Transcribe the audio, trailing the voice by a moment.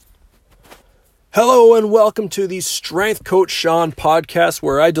Hello and welcome to the Strength Coach Sean podcast,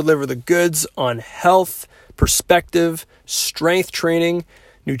 where I deliver the goods on health, perspective, strength training,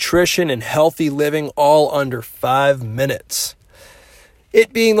 nutrition, and healthy living, all under 5 minutes.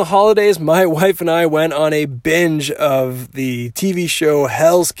 It being the holidays, my wife and I went on a binge of the TV show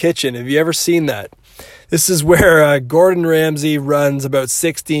Hell's Kitchen. Have you ever seen that? This is where Gordon Ramsay runs about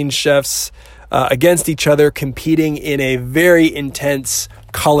 16 chefs against each other, competing in a very intense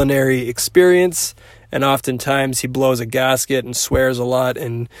culinary experience, and oftentimes he blows a gasket and swears a lot,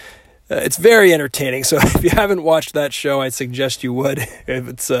 and it's very entertaining. So if you haven't watched that show, I suggest you would.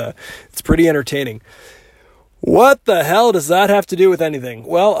 It's pretty entertaining. What the hell does that have to do with anything?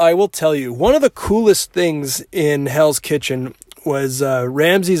 Well, I will tell you. One of the coolest things in Hell's Kitchen was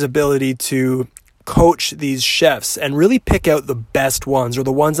Ramsay's ability to coach these chefs and really pick out the best ones, or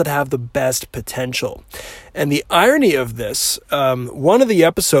the ones that have the best potential. And the irony of this, one of the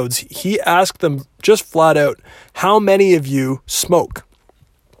episodes, he asked them just flat out, how many of you smoke?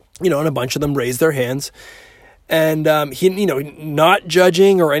 And a bunch of them raised their hands. And he, not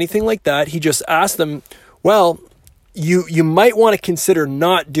judging or anything like that, he just asked them, well, you might want to consider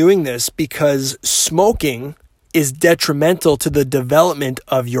not doing this because smoking is detrimental to the development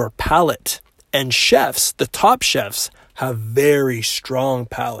of your palate. And chefs, the top chefs, have very strong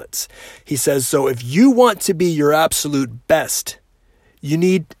palates. He says, so if you want to be your absolute best, you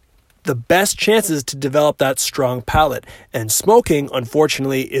need the best chances to develop that strong palate. And smoking,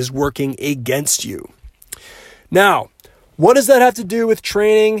 unfortunately, is working against you. Now, what does that have to do with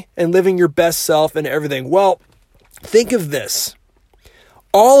training and living your best self and everything? Well, think of this.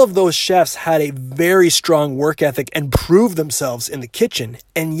 All of those chefs had a very strong work ethic and proved themselves in the kitchen.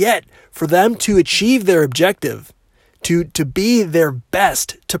 And yet, for them to achieve their objective, to be their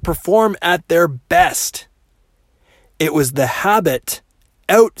best, to perform at their best, it was the habit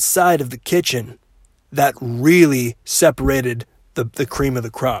outside of the kitchen that really separated the cream of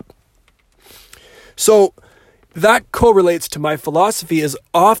the crop. So that correlates to my philosophy, is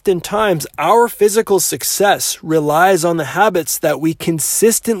oftentimes our physical success relies on the habits that we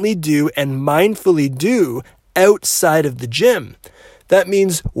consistently do and mindfully do outside of the gym. That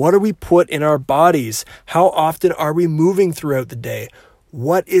means, what do we put in our bodies? How often are we moving throughout the day?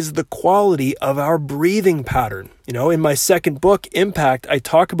 What is the quality of our breathing pattern? In my second book, Impact, I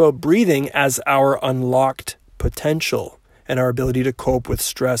talk about breathing as our unlocked potential and our ability to cope with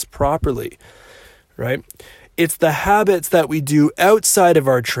stress properly, right? It's the habits that we do outside of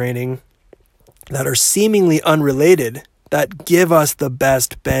our training that are seemingly unrelated that give us the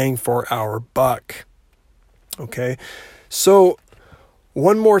best bang for our buck. Okay? So,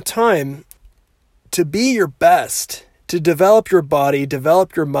 one more time, to be your best, to develop your body,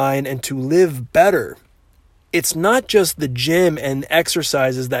 develop your mind, and to live better, it's not just the gym and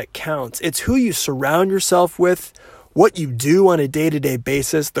exercises that counts. It's who you surround yourself with, what you do on a day-to-day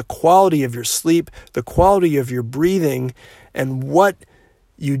basis, the quality of your sleep, the quality of your breathing, and what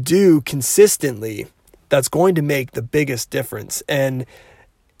you do consistently that's going to make the biggest difference. And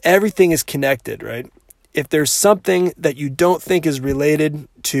everything is connected, right? If there's something that you don't think is related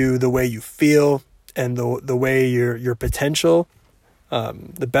to the way you feel and the way your potential,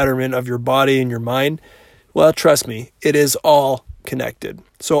 the betterment of your body and your mind, well, trust me, it is all connected.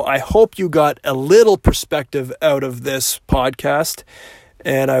 So I hope you got a little perspective out of this podcast,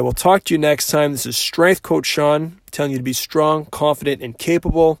 and I will talk to you next time. This is Strength Coach Sean, telling you to be strong, confident, and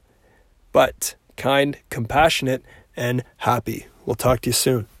capable, but kind, compassionate, and happy. We'll talk to you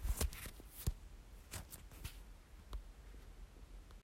soon.